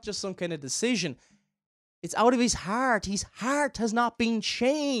 it's not just some kind of decision. It's out of his heart. His heart has not been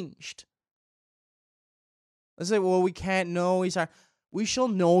changed. Let's say, well, we can't know his heart. We shall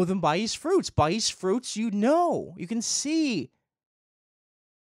know them by his fruits. By his fruits you know. You can see.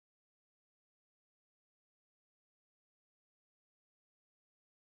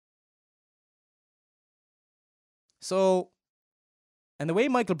 So, and the way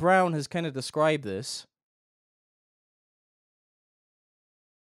Michael Brown has kind of described this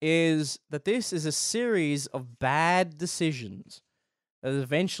is that this is a series of bad decisions that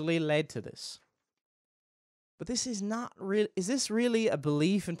eventually led to this. But this is not real. Is this really a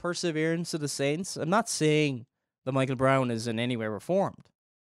belief in perseverance of the saints? I'm not saying that Michael Brown is in any way reformed.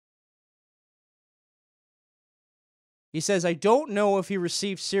 He says, I don't know if he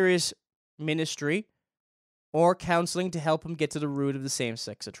received serious ministry or counseling to help him get to the root of the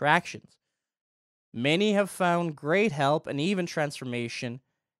same-sex attractions. Many have found great help and even transformation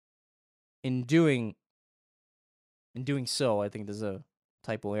in doing so. I think there's a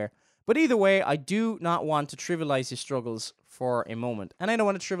typo here. But either way, I do not want to trivialize his struggles for a moment. And I don't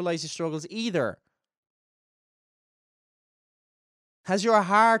want to trivialize his struggles either. Has your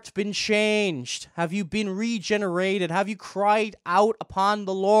heart been changed? Have you been regenerated? Have you cried out upon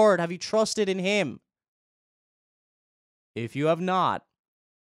the Lord? Have you trusted in him? If you have not,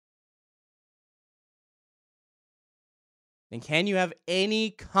 then can you have any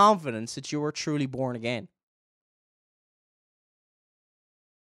confidence that you are truly born again?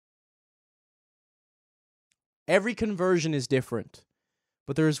 Every conversion is different.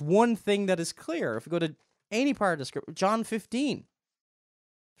 But there is one thing that is clear. If you go to any part of the scripture, John 15,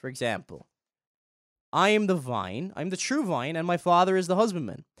 for example. I am the vine, I'm the true vine, and my Father is the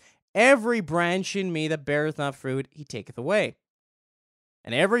husbandman. Every branch in me that beareth not fruit, he taketh away.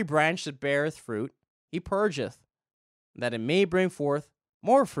 And every branch that beareth fruit, he purgeth, that it may bring forth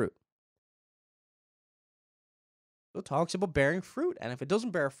more fruit. So it talks about bearing fruit, and if it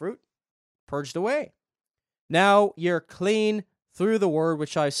doesn't bear fruit, purged away. Now you're clean through the word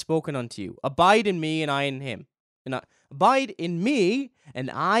which I have spoken unto you. Abide in me, and I in him. Abide in me,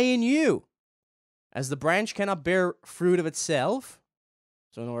 and I in you. As the branch cannot bear fruit of itself,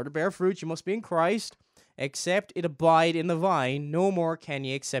 so in order to bear fruit, you must be in Christ, except it abide in the vine, no more can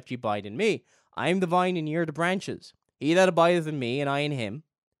ye except ye abide in me. I am the vine, and ye are the branches. He that abideth in me, and I in him,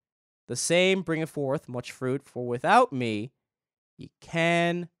 the same bringeth forth much fruit, for without me ye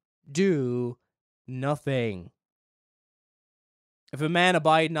can do nothing. If a man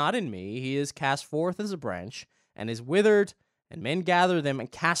abide not in me, he is cast forth as a branch, and is withered, and men gather them and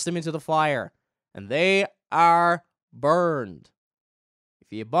cast them into the fire, and they are burned.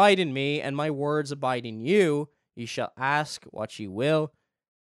 If ye abide in me, and my words abide in you, ye shall ask what ye will,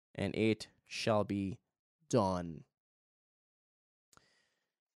 and it shall be done.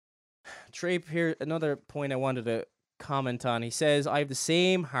 Trey here, another point I wanted to comment on. He says, I have the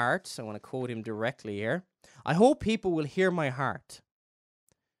same heart. So I want to quote him directly here. I hope people will hear my heart.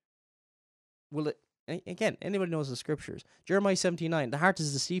 Will it? Again, anybody knows the scriptures. Jeremiah 17:9, the heart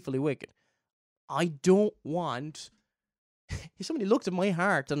is deceitfully wicked. I don't want. If somebody looked at my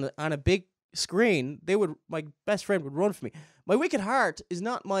heart on a big screen, my best friend would run for me. My wicked heart is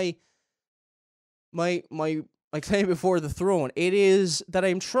not my claim before the throne. It is that I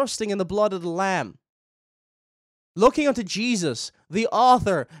am trusting in the blood of the Lamb, looking unto Jesus, the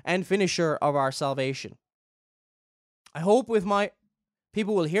author and finisher of our salvation. I hope with my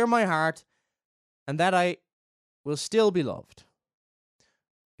people will hear my heart, and that I will still be loved.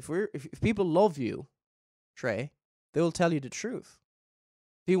 If people love you, Trey, they will tell you the truth.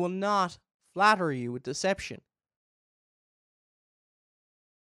 They will not flatter you with deception.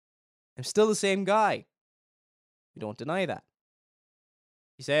 I'm still the same guy. We don't deny that.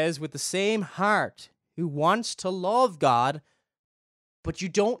 He says, with the same heart, who wants to love God, but you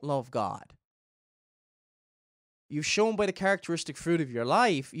don't love God. You've shown by the characteristic fruit of your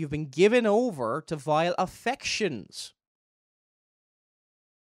life, you've been given over to vile affections.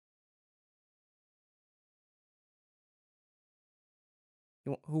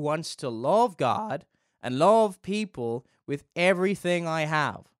 Who wants to love God and love people with everything I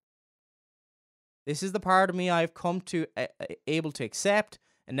have. This is the part of me I've come to able to accept,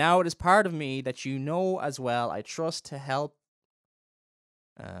 and now it is part of me that you know as well. I trust to help,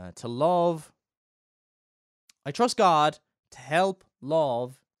 to love. I trust God to help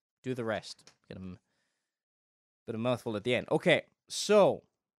love do the rest. Get a bit of mouthful at the end. Okay, so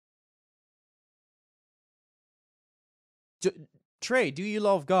Trey, do you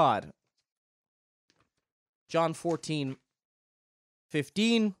love God? John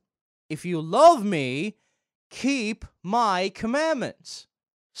 14:15. If you love me, keep my commandments.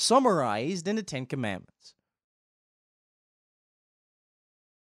 Summarized in the 10 Commandments.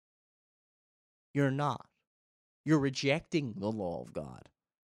 You're not. You're rejecting the law of God.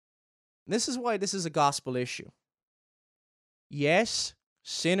 And this is why this is a gospel issue. Yes,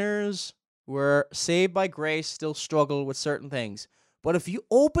 sinners who are saved by grace still struggle with certain things. But if you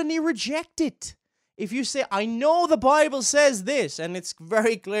openly reject it, if you say, I know the Bible says this, and it's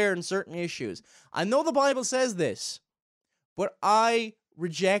very clear in certain issues, I know the Bible says this, but I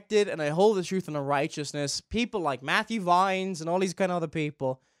reject it and I hold the truth and the righteousness. People like Matthew Vines and all these kind of other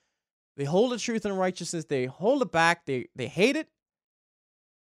people, they hold the truth and righteousness, they hold it back, they hate it.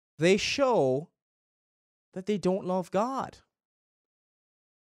 They show that they don't love God.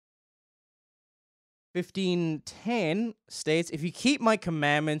 15:10 states, if you keep my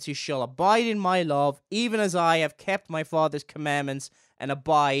commandments, you shall abide in my love, even as I have kept my Father's commandments and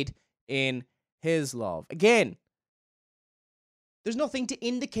abide in his love. Again, there's nothing to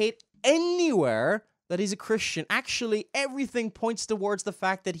indicate anywhere that he's a Christian. Actually, everything points towards the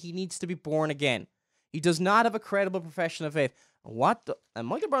fact that he needs to be born again. He does not have a credible profession of faith. And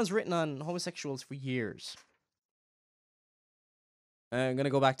Michael Brown's written on homosexuals for years. I'm going to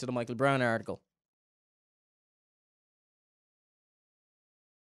go back to the Michael Brown article.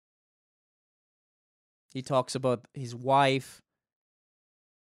 He talks about his wife.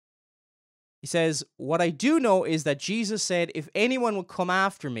 He says, what I do know is that Jesus said, if anyone will come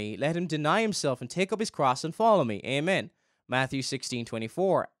after me, let him deny himself and take up his cross and follow me. Amen. Matthew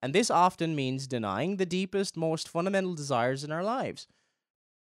 16:24. And this often means denying the deepest, most fundamental desires in our lives.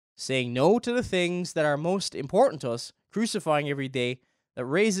 Saying no to the things that are most important to us, crucifying every day that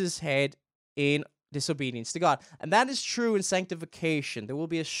raises head in disobedience to God. And that is true in sanctification. There will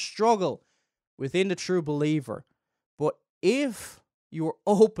be a struggle within the true believer. But if you are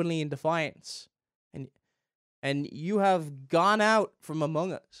openly in defiance and you have gone out from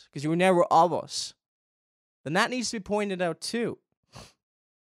among us because you were never of us, then that needs to be pointed out too.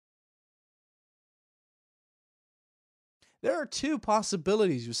 There are two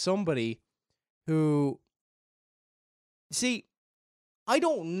possibilities with somebody who, see, I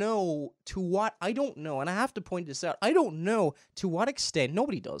don't know, and I have to point this out, I don't know to what extent,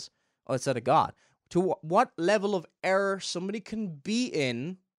 nobody does, outside of God, to what level of error somebody can be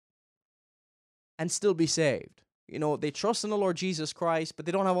in and still be saved. You know, they trust in the Lord Jesus Christ, but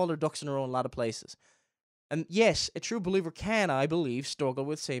they don't have all their ducks in a row in a lot of places. And yes, a true believer can, I believe, struggle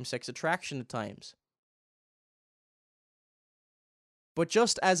with same-sex attraction at times. But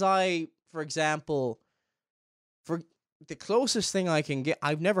just as I, for example, for the closest thing I can get,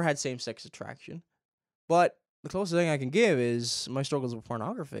 I've never had same-sex attraction, but the closest thing I can give is my struggles with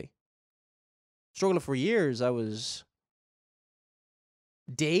pornography. Struggled for years. I was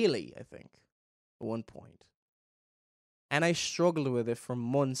daily, I think, at one point. And I struggled with it for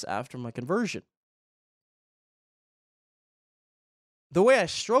months after my conversion. The way I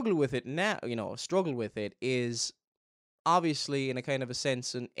struggle with it now, is obviously in a kind of a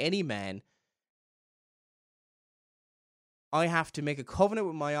sense in any man, I have to make a covenant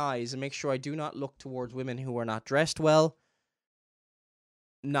with my eyes and make sure I do not look towards women who are not dressed well,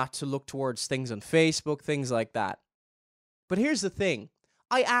 not to look towards things on Facebook, things like that. But here's the thing.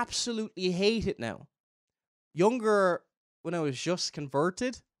 I absolutely hate it now. Younger, when I was just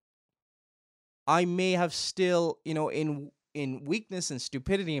converted, I may have still, in weakness and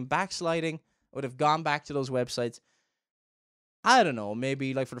stupidity and backsliding, I would have gone back to those websites. I don't know,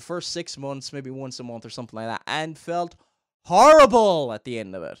 maybe like for the first 6 months, maybe once a month or something like that, and felt horrible at the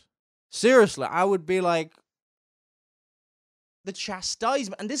end of it. Seriously, I would be like, the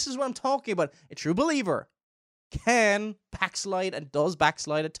chastisement, and this is what I'm talking about, a true believer. can backslide and does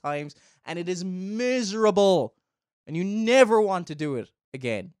backslide at times, and it is miserable, and you never want to do it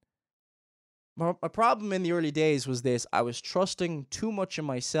again. My problem in the early days was this: I was trusting too much in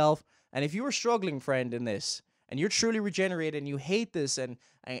myself. And if you are struggling, friend, in this, and you're truly regenerated and you hate this, and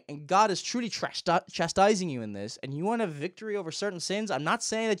God is truly chastising you in this, and you want a victory over certain sins, I'm not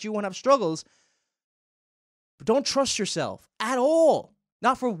saying that you won't have struggles, but don't trust yourself at all.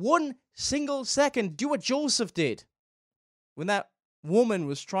 Not for one single second. Do what Joseph did when that woman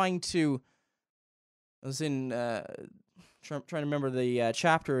was trying to. I was in trying to remember the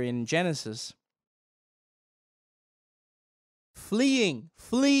chapter in Genesis.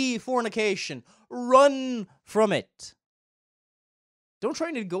 Flee fornication, run from it. Don't try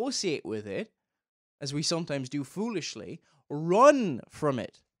to negotiate with it, as we sometimes do foolishly. Run from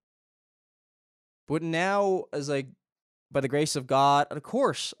it. But now, by the grace of God, and of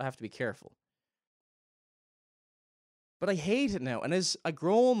course, I have to be careful. But I hate it now, and as I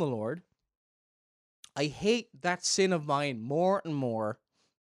grow in the Lord, I hate that sin of mine more and more.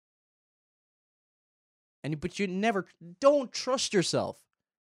 But you don't trust yourself.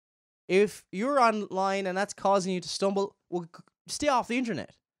 If you're online and that's causing you to stumble, well, stay off the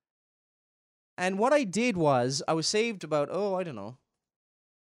internet. And what I did was, I was saved about,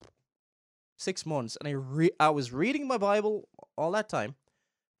 6 months. And I was reading my Bible all that time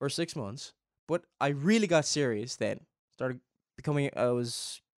for 6 months. But I really got serious then. I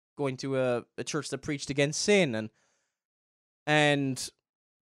was going to a church that preached against sin. And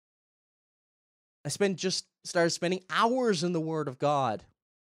I started spending hours in the Word of God.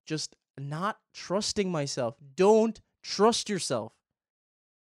 Just not trusting myself. Don't trust yourself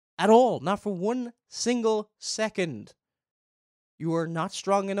at all. Not for one single second. You are not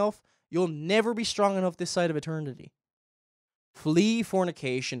strong enough. You'll never be strong enough this side of eternity. Flee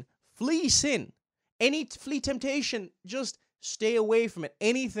fornication. Flee sin. Flee temptation. Just stay away from it.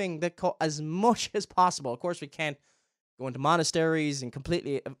 Anything that as much as possible. Of course, we can't go into monasteries and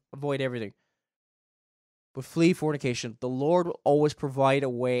completely avoid everything. But flee fornication. The Lord will always provide a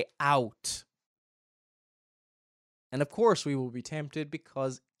way out. And of course, we will be tempted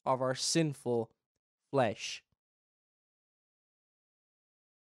because of our sinful flesh.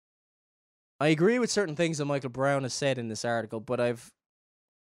 I agree with certain things that Michael Brown has said in this article, but I've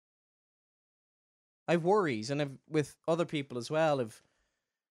worries, and with other people as well,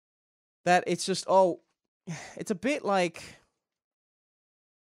 that it's just, it's a bit like,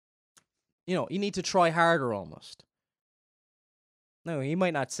 you need to try harder almost. No, he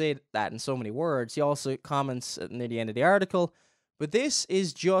might not say that in so many words. He also comments near the end of the article, but this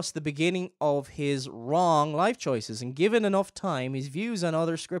is just the beginning of his wrong life choices, and given enough time, his views on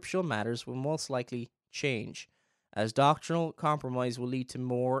other scriptural matters will most likely change, as doctrinal compromise will lead to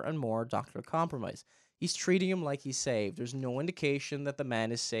more and more doctrinal compromise. He's treating him like he's saved. There's no indication that the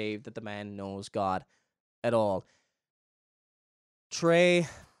man is saved, that the man knows God at all. Trey,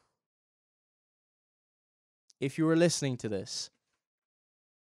 if you were listening to this,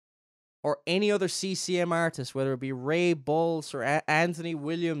 or any other CCM artist, whether it be Ray Bulls or Anthony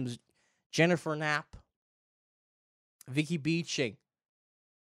Williams, Jennifer Knapp, Vicky Beeching,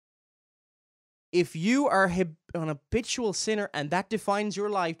 if you are an habitual sinner and that defines your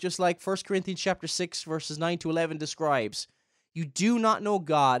life, just like 1 Corinthians chapter 6, verses 9 to 11 describes, you do not know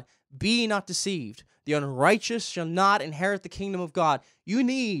God, be not deceived. The unrighteous shall not inherit the kingdom of God. You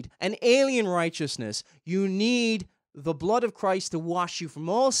need an alien righteousness. You need the blood of Christ to wash you from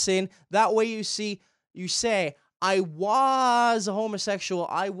all sin. That way you say, I was a homosexual,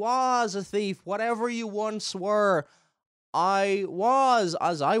 I was a thief, whatever you once were, I was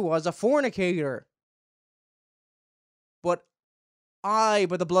a fornicator. But I,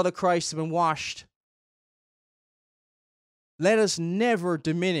 by the blood of Christ, have been washed. Let us never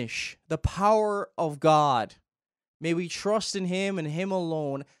diminish the power of God. May we trust in Him and Him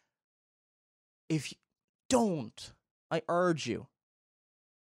alone. If you don't, I urge you,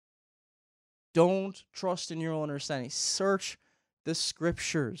 don't trust in your own understanding. Search the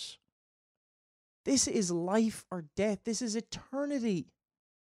scriptures. This is life or death. This is eternity.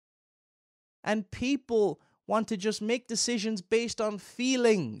 And people want to just make decisions based on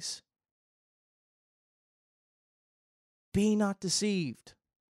feelings. Be not deceived.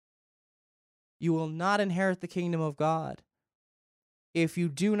 You will not inherit the kingdom of God if you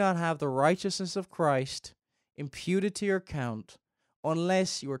do not have the righteousness of Christ imputed to your account,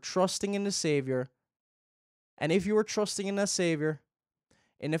 unless you are trusting in the Savior. And if you are trusting in the Savior,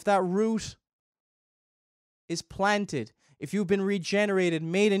 and if that root is planted, if you've been regenerated,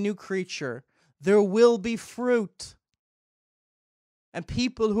 made a new creature, there will be fruit. And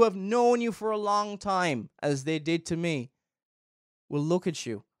people who have known you for a long time, as they did to me, will look at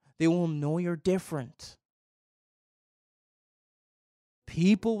you. They will know you're different.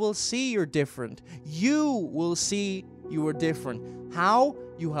 People will see you're different. You will see you are different. How?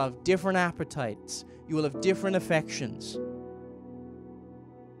 You have different appetites. You will have different affections.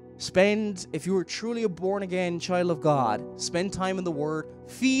 If you are truly a born-again child of God, spend time in the Word.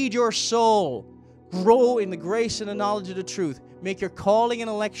 Feed your soul. Grow in the grace and the knowledge of the truth. Make your calling and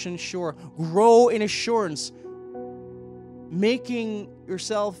election sure. Grow in assurance. Making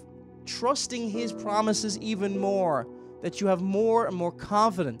yourself trusting His promises even more, that you have more and more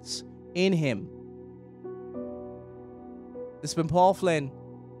confidence in Him. This has been Paul Flynn.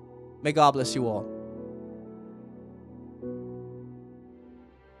 May God bless you all.